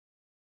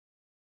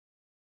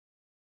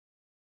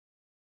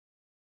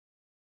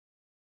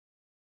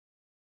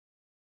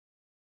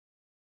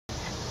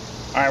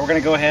Alright, we're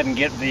going to go ahead and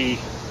get the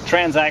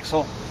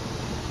transaxle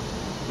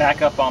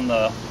back up on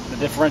the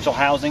differential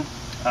housing.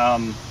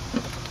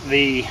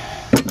 The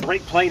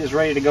brake plate is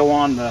ready to go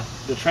on the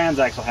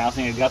transaxle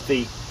housing. I've got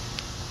the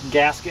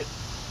gasket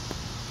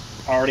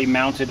already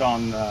mounted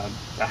on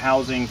the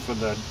housing for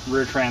the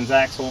rear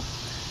transaxle,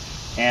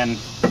 and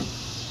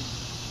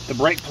the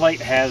brake plate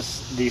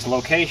has these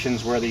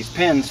locations where these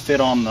pins fit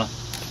on the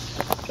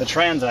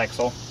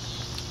transaxle,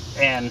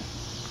 and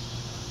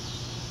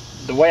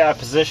the way I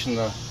position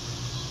the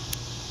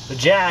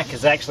jack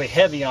is actually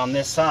heavy on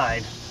this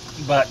side,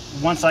 but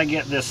once I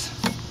get this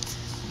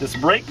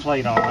brake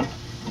plate on,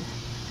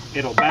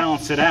 it'll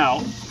balance it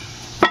out,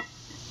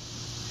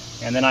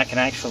 and then I can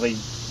actually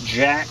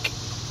jack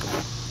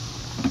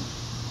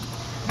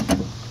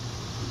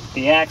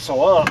the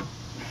axle up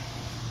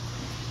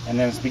and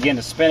then begin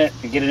to spin it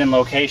and get it in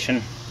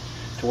location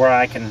to where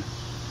I can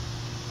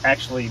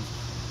actually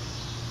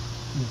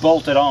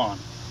bolt it on.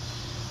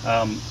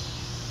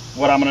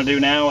 What I'm going to do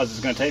now is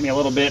it's going to take me a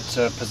little bit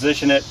to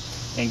position it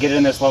and get it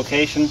in this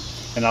location,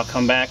 and I'll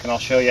come back and I'll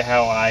show you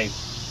how I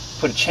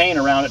put a chain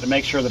around it to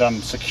make sure that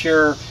I'm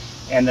secure,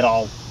 and that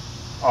I'll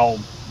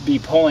be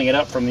pulling it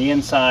up from the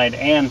inside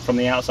and from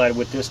the outside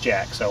with this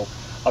jack. So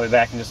I'll be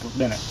back in just a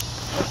minute.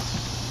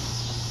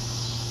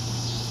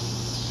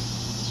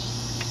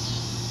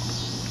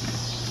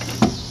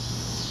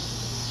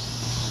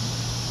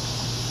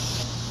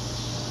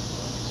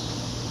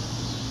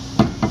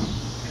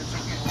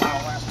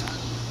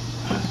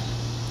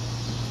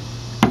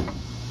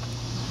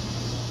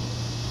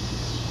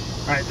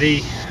 Alright,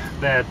 the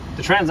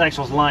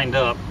transaxle is lined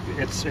up.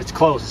 It's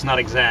close, it's not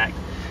exact.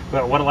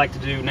 But what I like to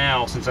do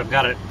now, since I've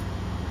got it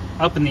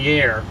up in the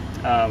air,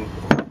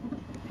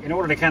 in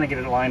order to kind of get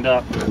it lined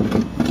up,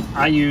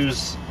 I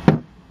use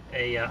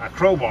a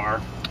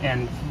crowbar.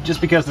 And just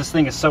because this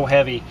thing is so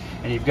heavy,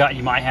 and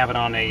you might have it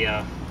on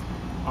a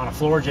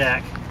floor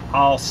jack,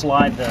 I'll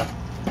slide the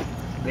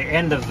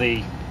end of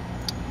the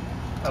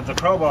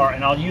crowbar,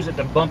 and I'll use it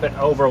to bump it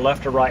over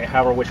left or right,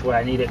 however which way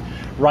I need it.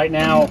 Right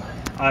now,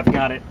 I've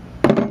got it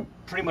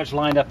pretty much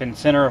lined up in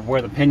center of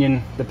where the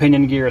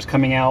pinion gear is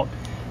coming out.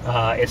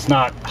 It's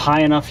not high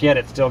enough yet.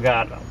 It's still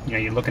got,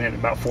 you're looking at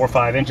about 4 or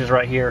 5 inches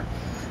right here.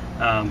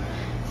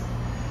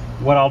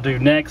 What I'll do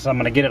next, I'm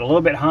going to get it a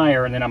little bit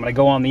higher, and then I'm going to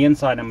go on the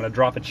inside. I'm going to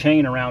drop a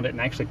chain around it and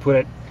actually put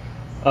it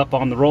up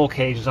on the roll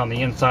cages on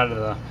the inside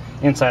of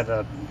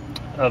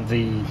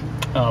the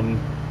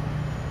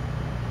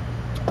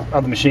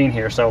machine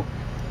here. So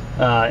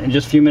in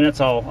just a few minutes,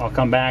 I'll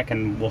come back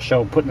and we'll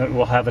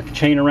we'll have the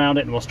chain around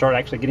it, and we'll start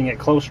actually getting it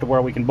closer to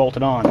where we can bolt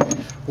it on.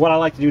 What I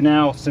like to do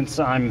now, since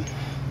I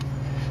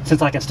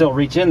can still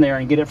reach in there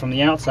and get it from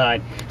the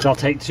outside, is I'll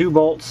take 2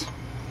 bolts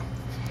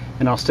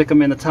and I'll stick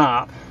them in the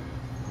top.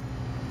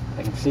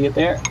 I can see it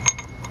there,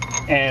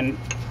 and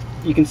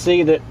you can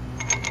see that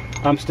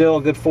I'm still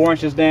a good 4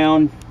 inches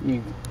down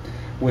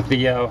with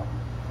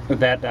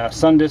that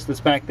sun disc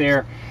that's back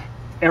there.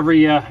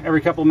 Every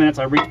couple of minutes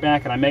I reach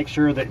back and I make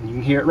sure that, you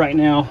can hear it right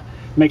now,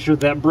 make sure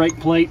that brake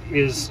plate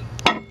is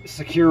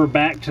secure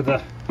back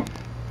to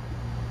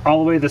all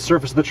the way to the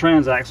surface of the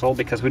transaxle,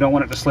 because we don't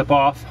want it to slip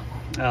off.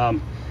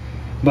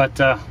 But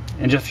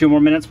in just a few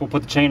more minutes, we'll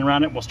put the chain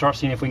around it and we'll start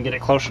seeing if we can get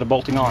it closer to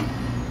bolting on.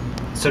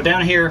 So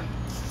down here,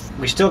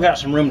 we still got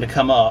some room to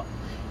come up,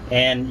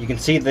 and you can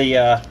see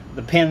the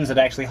pins that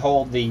actually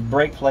hold the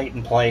brake plate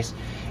in place,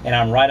 and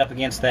I'm right up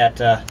against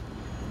that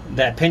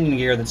pinion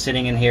gear that's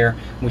sitting in here.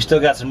 We still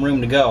got some room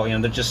to go.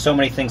 There's just so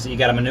many things that you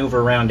got to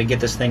maneuver around to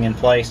get this thing in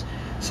place.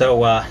 So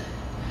what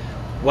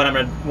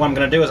I'm going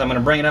to do is I'm going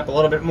to bring it up a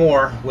little bit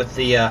more with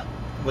the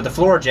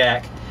floor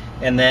jack,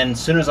 and then as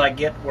soon as I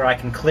get where I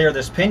can clear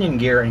this pinion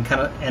gear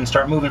and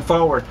start moving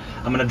forward,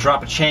 I'm going to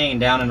drop a chain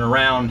down and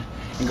around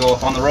and go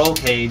up on the roll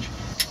cage.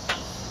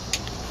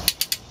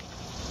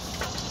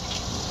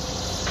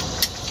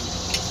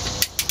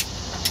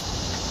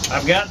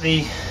 I've got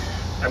the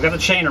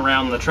chain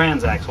around the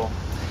transaxle,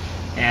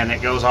 and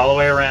it goes all the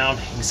way around.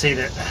 You can see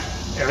that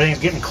everything's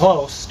getting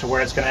close to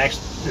where it's going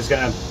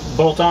to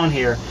bolt on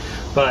here,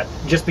 but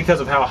just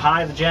because of how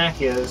high the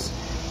jack is,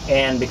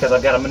 and because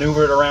I've got to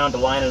maneuver it around to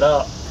line it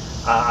up,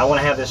 I want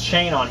to have this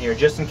chain on here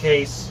just in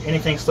case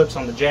anything slips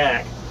on the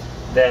jack,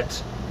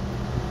 that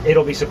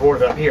it'll be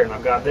supported up here. And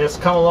I've got this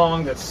come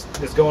along that's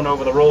going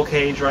over the roll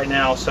cage right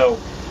now, so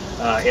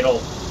it'll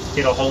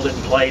hold it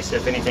in place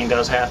if anything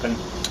does happen.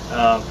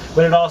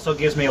 But it also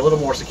gives me a little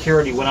more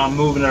security when I'm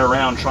moving it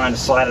around trying to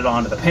slide it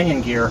onto the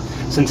pinion gear,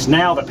 since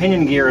now the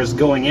pinion gear is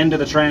going into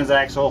the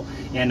transaxle,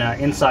 and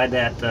inside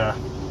the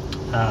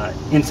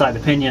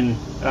pinion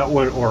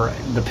or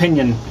the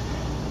pinion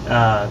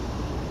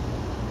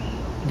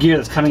gear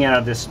that's coming out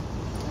of this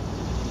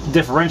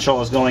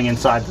differential is going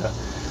inside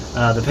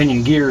the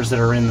pinion gears that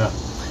are in the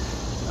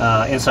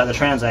inside the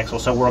transaxle.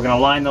 So we're going to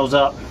line those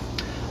up,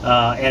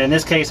 and in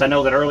this case, I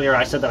know that earlier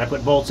I said that I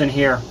put bolts in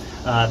here.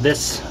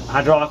 This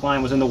hydraulic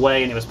line was in the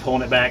way and it was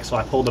pulling it back, so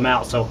I pulled them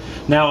out. So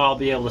now I'll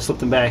be able to slip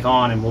them back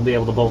on and we'll be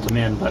able to bolt them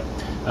in. But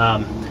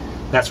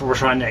that's what we're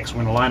trying next.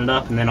 We're going to line it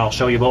up and then I'll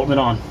show you bolting it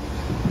on.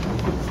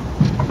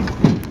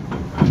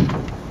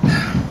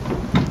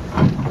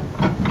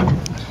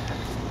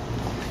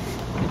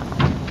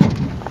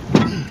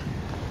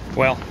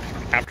 Well,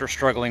 after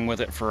struggling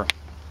with it for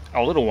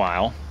a little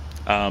while,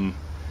 I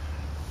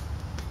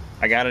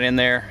got it in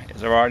there.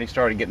 I've already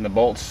started getting the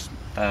bolts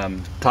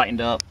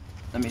tightened up.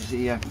 Let me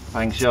see if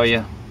I can show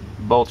you.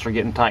 Bolts are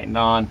getting tightened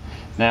on.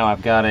 Now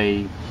I've got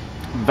a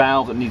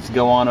valve that needs to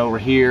go on over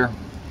here,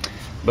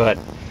 but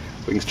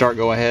we can start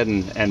go ahead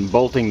and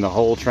bolting the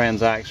whole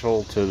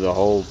transaxle to the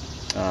whole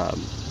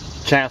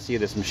chassis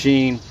of this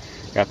machine.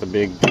 Got the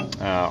big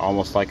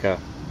almost like a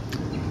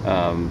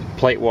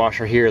plate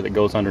washer here that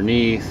goes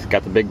underneath.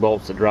 Got the big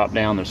bolts that drop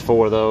down. There's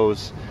 4 of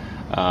those.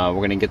 We're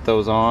going to get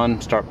those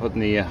on, start putting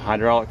the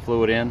hydraulic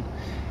fluid in,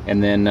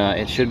 and then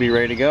it should be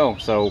ready to go.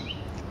 So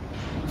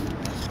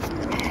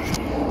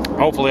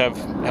hopefully I've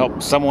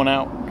helped someone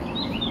out.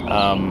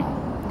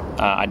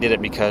 I did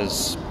it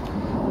because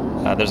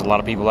there's a lot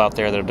of people out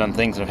there that have done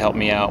things that have helped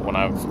me out when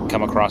I've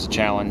come across a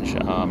challenge.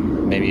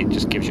 Maybe it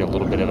just gives you a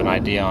little bit of an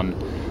idea on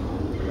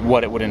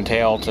what it would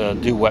entail to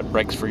do wet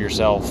brakes for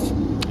yourself.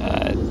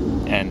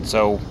 And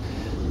so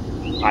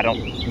I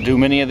don't do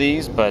many of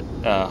these, but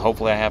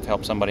hopefully I have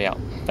helped somebody out.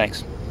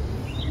 Thanks.